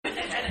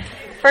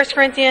1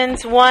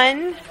 Corinthians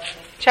 1,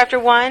 chapter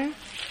 1,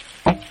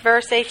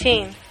 verse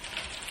 18.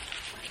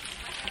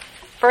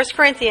 1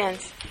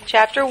 Corinthians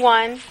chapter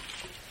 1,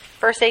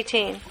 verse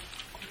 18.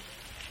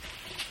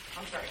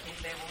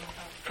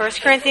 1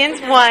 Corinthians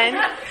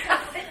 1.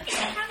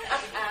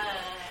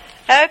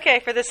 Okay,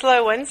 for the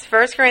slow ones,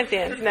 1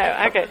 Corinthians.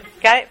 No, okay.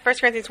 Got it? 1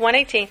 Corinthians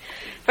 1:18.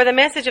 For the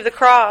message of the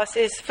cross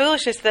is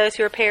foolishness to those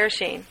who are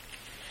perishing.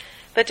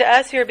 But to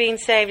us who are being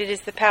saved, it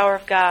is the power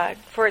of God.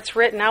 For it's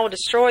written, I will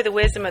destroy the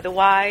wisdom of the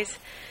wise,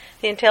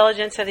 the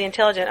intelligence of the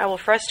intelligent I will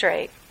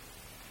frustrate.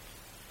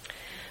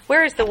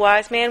 Where is the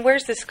wise man? Where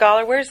is the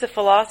scholar? Where is the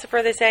philosopher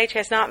of this age?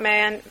 Has not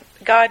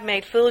God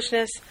made foolish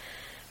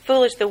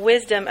the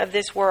wisdom of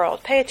this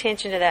world? Pay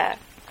attention to that.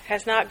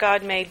 Has not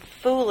God made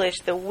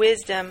foolish the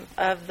wisdom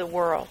of the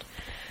world?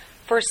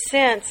 For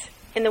since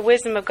in the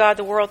wisdom of God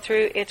the world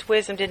through its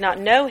wisdom did not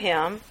know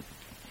Him,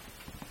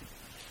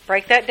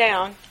 break that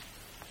down.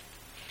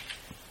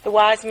 The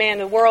wise man,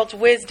 the world's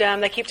wisdom,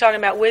 they keep talking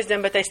about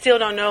wisdom, but they still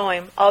don't know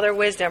Him. All their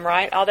wisdom,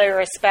 right? All they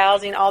are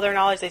espousing, all their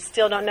knowledge, they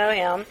still don't know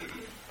Him.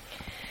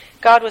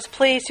 God was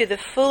pleased through the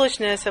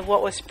foolishness of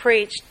what was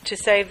preached to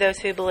save those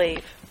who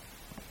believe.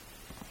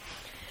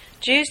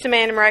 Jews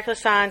demand miraculous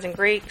signs and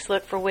Greeks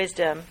look for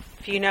wisdom.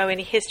 If you know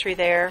any history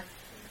there,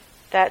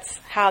 that's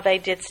how they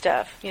did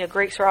stuff. You know,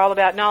 Greeks were all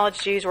about knowledge,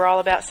 Jews were all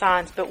about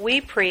signs. But we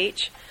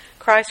preach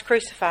Christ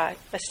crucified,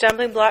 a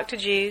stumbling block to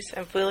Jews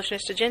and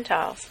foolishness to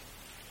Gentiles.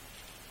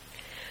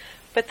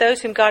 But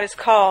those whom God has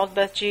called,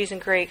 both Jews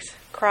and Greeks,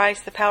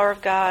 Christ, the power of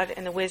God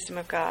and the wisdom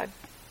of God.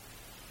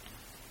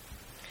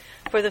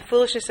 For the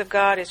foolishness of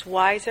God is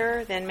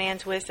wiser than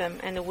man's wisdom,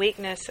 and the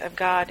weakness of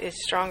God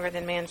is stronger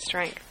than man's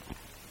strength.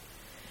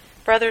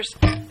 Brothers,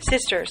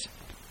 sisters,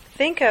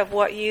 think of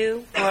what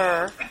you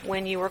were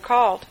when you were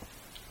called.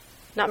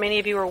 Not many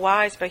of you were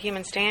wise by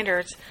human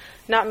standards.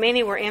 Not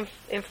many were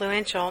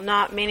influential.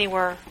 Not many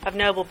were of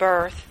noble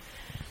birth.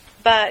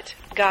 But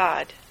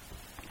God,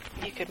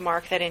 you could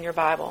mark that in your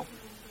Bible.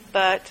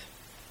 But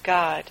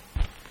God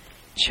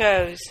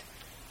chose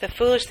the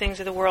foolish things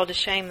of the world to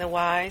shame the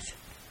wise.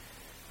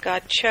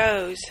 God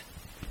chose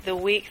the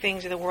weak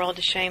things of the world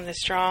to shame the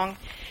strong.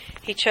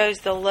 He chose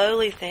the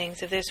lowly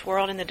things of this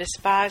world and the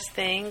despised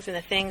things and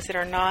the things that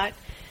are not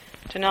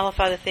to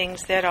nullify the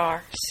things that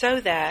are, so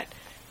that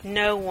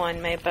no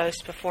one may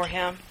boast before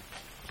Him.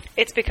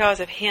 It's because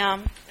of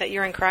Him that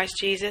you're in Christ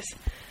Jesus,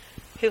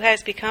 who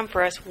has become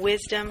for us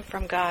wisdom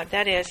from God.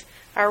 That is,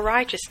 our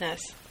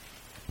righteousness,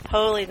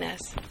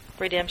 holiness,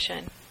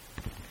 redemption.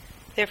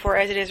 Therefore,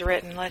 as it is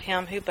written, let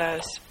him who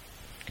boasts,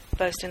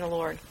 boast in the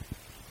Lord.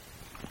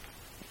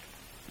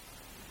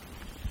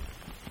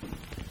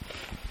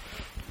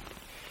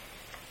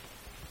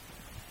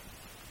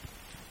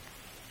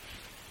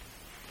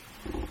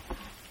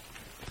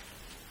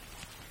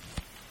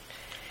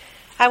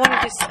 I want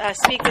to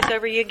just speak this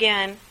over you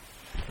again,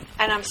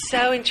 and I'm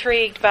so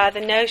intrigued by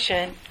the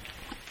notion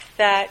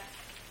that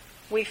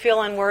we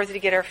feel unworthy to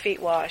get our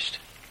feet washed.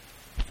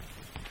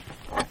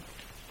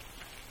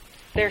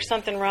 There's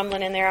something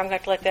rumbling in there. I'm going to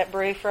have to let that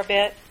brew for a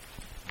bit.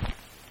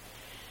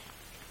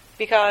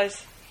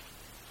 Because,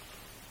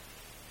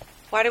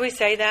 why do we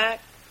say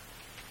that?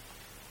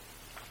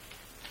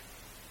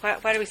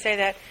 Why do we say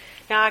that?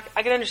 Now,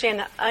 I can understand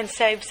the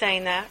unsaved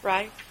saying that,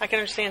 right? I can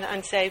understand the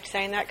unsaved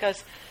saying that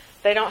because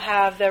they don't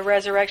have the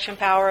resurrection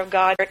power of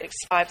God.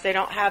 They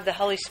don't have the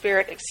Holy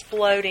Spirit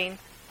exploding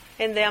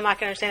in them. I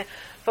can understand it.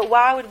 But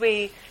why would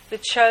we, the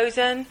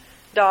chosen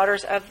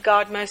daughters of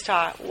God Most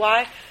High,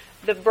 why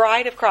the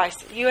bride of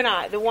Christ, you and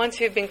I, the ones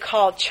who have been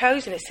called,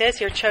 chosen, it says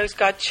here,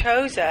 God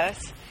chose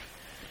us.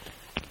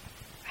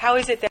 How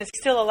is it that we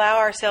still allow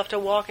ourselves to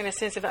walk in a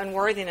sense of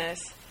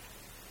unworthiness?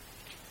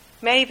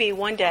 Maybe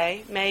one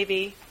day,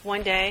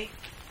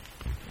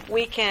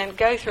 we can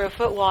go through a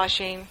foot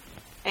washing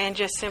and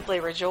just simply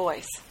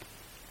rejoice.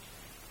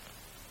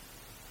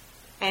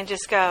 And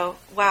just go,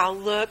 wow,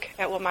 look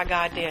at what my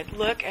God did.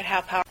 Look at how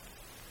powerful.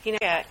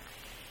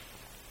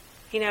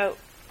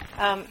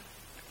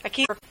 I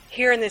keep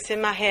hearing this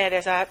in my head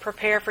as I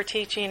prepare for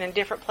teaching in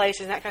different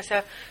places and that kind of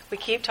stuff. We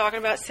keep talking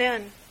about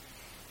sin.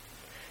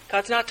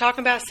 God's not talking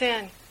about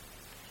sin.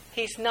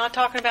 He's not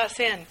talking about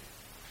sin.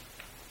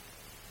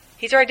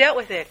 He's already dealt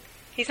with it.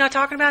 He's not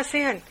talking about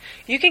sin.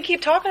 You can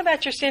keep talking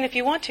about your sin if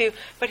you want to,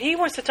 but He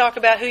wants to talk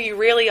about who you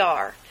really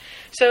are.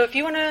 So if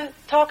you want to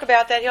talk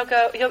about that,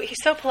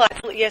 he's so polite.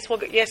 Yes,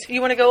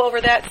 you want to go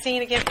over that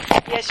scene again?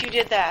 Yes, you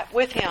did that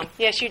with him.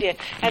 Yes, you did.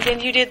 And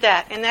then you did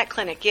that in that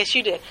clinic. Yes,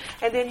 you did.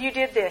 And then you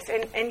did this.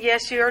 And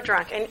yes, you are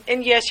drunk.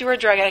 And yes, you were a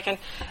drug addict.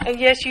 And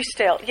yes, you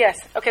stole. Yes.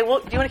 Okay, well,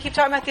 do you want to keep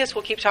talking about this?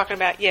 We'll keep talking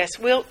about yes.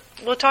 We'll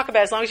talk about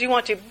it as long as you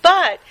want to.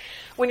 But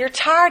when you're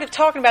tired of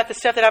talking about the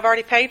stuff that I've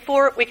already paid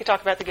for, we can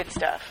talk about the good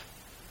stuff.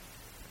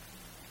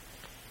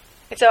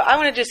 And so I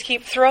want to just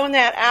keep throwing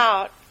that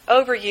out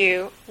over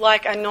you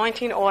like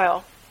anointing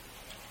oil.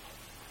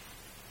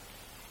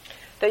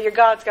 That your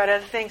God's got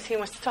other things He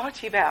wants to talk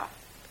to you about.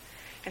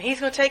 And He's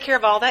going to take care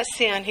of all that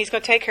sin. He's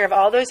going to take care of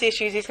all those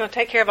issues. He's going to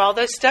take care of all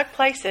those stuck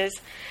places.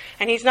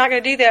 And He's not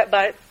going to do that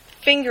but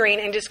fingering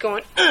and just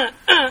going,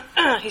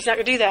 He's not going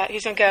to do that.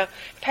 He's going to go,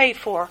 paid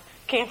for,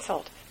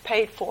 canceled,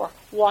 paid for,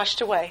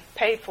 washed away,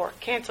 paid for,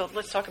 canceled.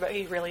 Let's talk about who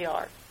you really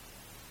are.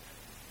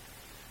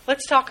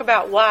 Let's talk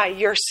about why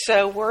you're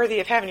so worthy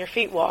of having your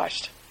feet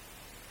washed.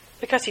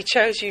 Because He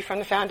chose you from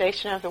the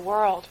foundation of the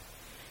world.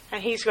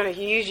 And He's going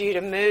to use you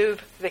to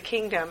move the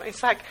kingdom.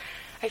 It's like,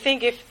 I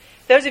think if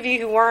those of you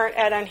who weren't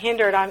at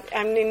Unhindered,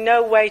 I'm in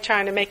no way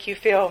trying to make you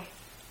feel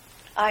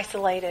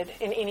isolated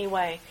in any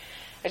way.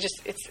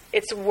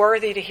 It's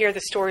worthy to hear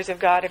the stories of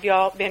God. Have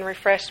y'all been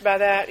refreshed by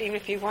that, even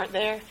if you weren't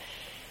there?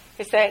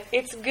 It's that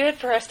it's good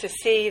for us to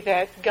see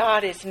that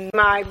God is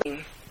my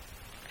being.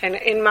 And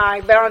in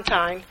my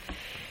Valentine,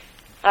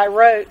 I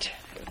wrote,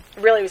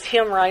 really it was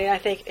him writing, I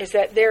think, is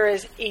that there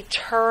is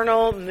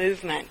eternal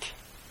movement,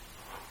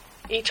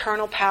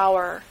 eternal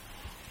power.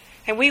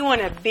 And we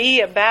want to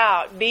be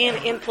about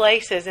being in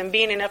places and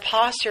being in a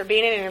posture,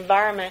 being in an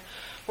environment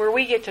where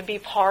we get to be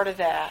part of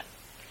that.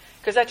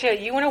 Because I tell you,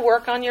 you want to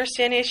work on your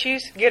sin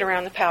issues, get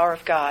around the power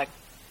of God.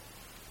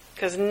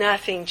 Because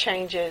nothing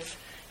changes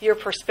your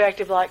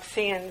perspective like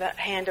seeing the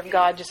hand of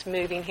God just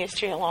moving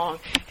history along.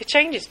 It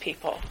changes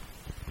people.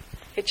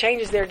 It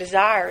changes their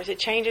desires. It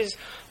changes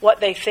what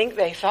they think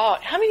they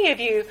thought. How many of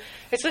you,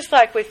 it's just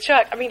like with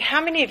Chuck,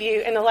 how many of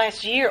you in the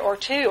last year or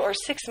 2 or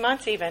 6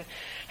 months even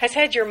has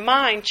had your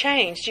mind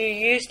changed? You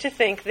used to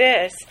think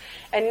this,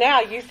 and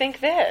now you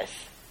think this.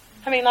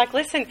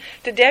 Listen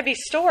to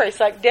Debbie's story. It's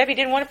like Debbie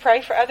didn't want to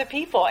pray for other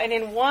people. And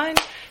in one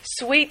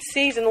sweet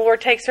season, the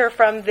Lord takes her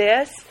from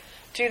this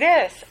to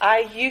this. I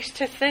used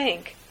to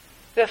think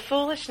the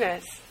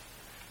foolishness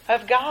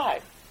of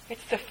God.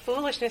 It's the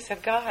foolishness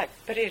of God,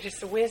 but it is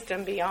the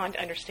wisdom beyond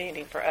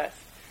understanding for us.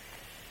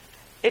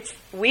 It's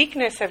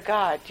weakness of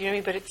God, do you know what I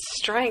mean? But it's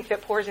strength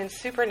that pours in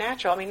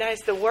supernatural. That is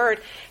the word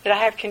that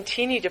I have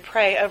continued to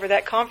pray over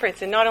that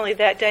conference. And not only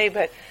that day,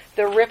 but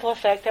the ripple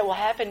effect that will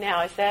happen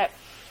now is that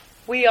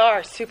we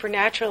are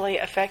supernaturally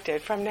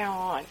affected from now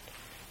on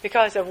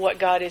because of what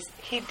God is.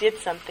 He did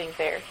something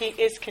there. He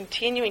is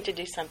continuing to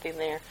do something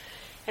there.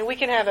 And we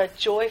can have a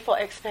joyful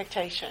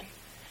expectation.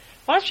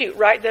 Why don't you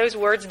write those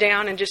words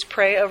down and just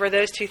pray over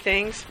those two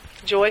things?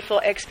 Joyful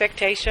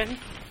expectation.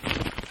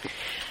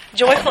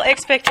 Joyful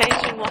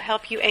expectation will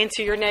help you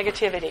answer your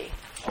negativity.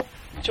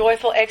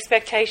 Joyful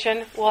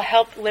expectation will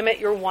help limit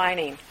your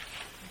whining.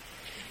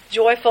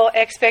 Joyful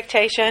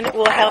expectation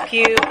will help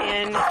you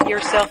in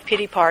your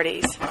self-pity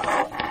parties.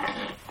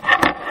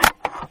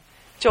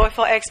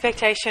 Joyful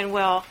expectation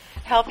will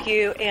help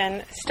you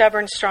in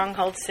stubborn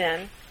stronghold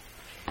sin.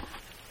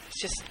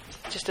 It's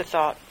just a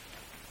thought.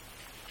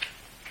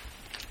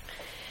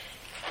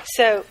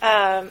 So,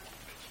 I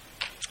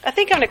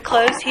think I'm going to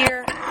close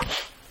here,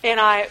 and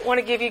I want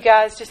to give you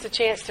guys just a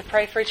chance to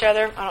pray for each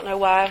other. I don't know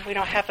why.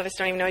 Half of us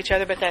don't even know each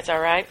other, but that's all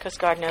right, because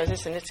God knows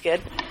us, and it's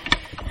good.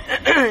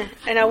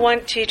 And I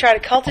want to try to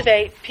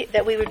cultivate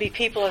that we would be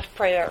people of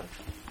prayer.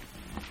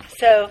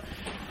 So,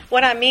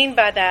 what I mean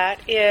by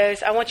that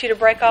is I want you to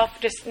break off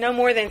just no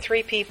more than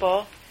 3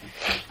 people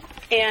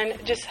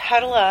and just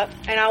huddle up,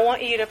 and I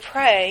want you to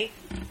pray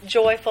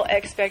joyful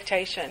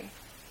expectation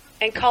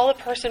and call a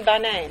person by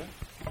name.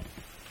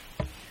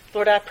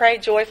 Lord, I pray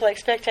joyful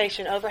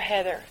expectation over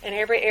Heather in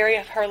every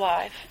area of her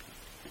life.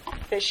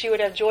 That she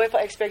would have joyful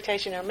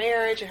expectation in her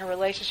marriage, in her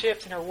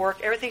relationships, in her work,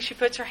 everything she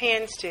puts her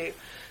hands to.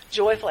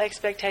 Joyful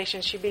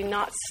expectation. She'd be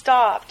not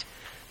stopped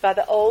by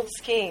the old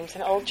schemes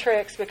and old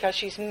tricks because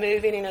she's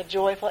moving in a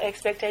joyful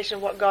expectation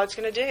of what God's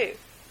going to do.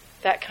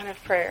 That kind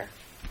of prayer.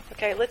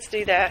 Okay, let's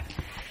do that.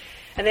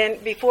 And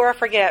then before I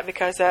forget,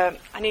 because I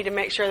need to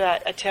make sure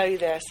that I tell you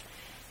this.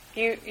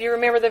 You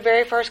remember the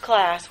very first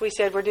class, we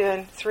said we're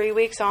doing 3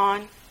 weeks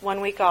on, 1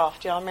 week off.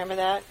 Do y'all remember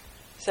that?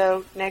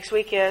 So next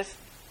week is?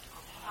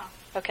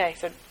 Okay,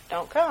 so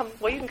don't come.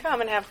 Well, you can come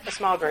and have a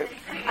small group.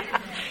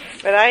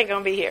 But I ain't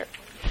going to be here.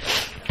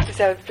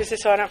 So just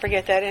so I don't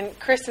forget that. And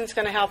Kristen's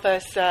going to help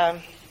us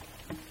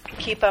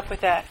keep up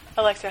with that.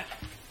 Alexa.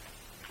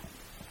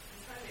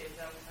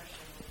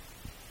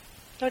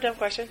 No dumb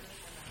question.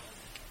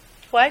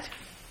 What?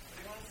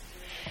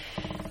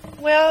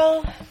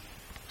 Well,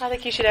 I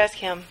think you should ask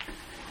him.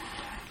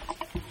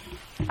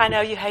 I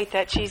know you hate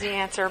that cheesy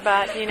answer,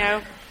 but,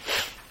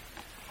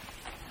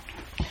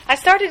 I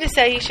started to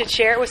say you should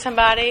share it with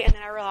somebody, and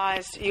then I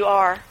realized you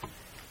are.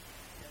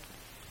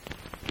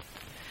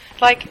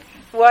 Like,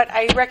 what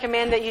I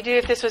recommend that you do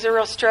if this was a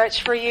real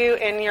stretch for you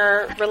in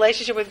your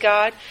relationship with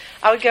God,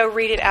 I would go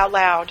read it out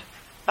loud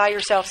by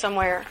yourself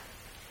somewhere.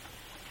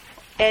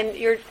 And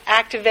you're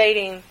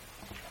activating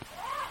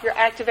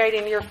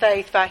your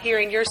faith by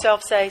hearing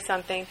yourself say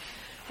something.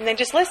 And then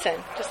just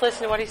listen. Just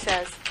listen to what he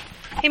says.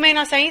 He may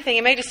not say anything.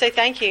 He may just say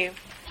thank you.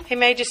 He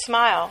may just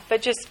smile.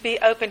 But just be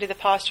open to the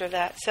posture of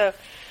that. So,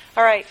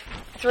 all right.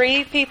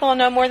 3 people,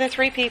 no more than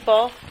 3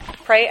 people.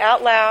 Pray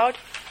out loud.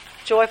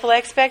 Joyful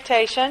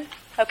expectation.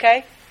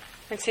 Okay?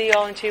 And see you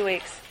all in 2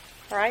 weeks.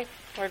 All right?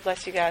 Lord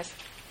bless you guys.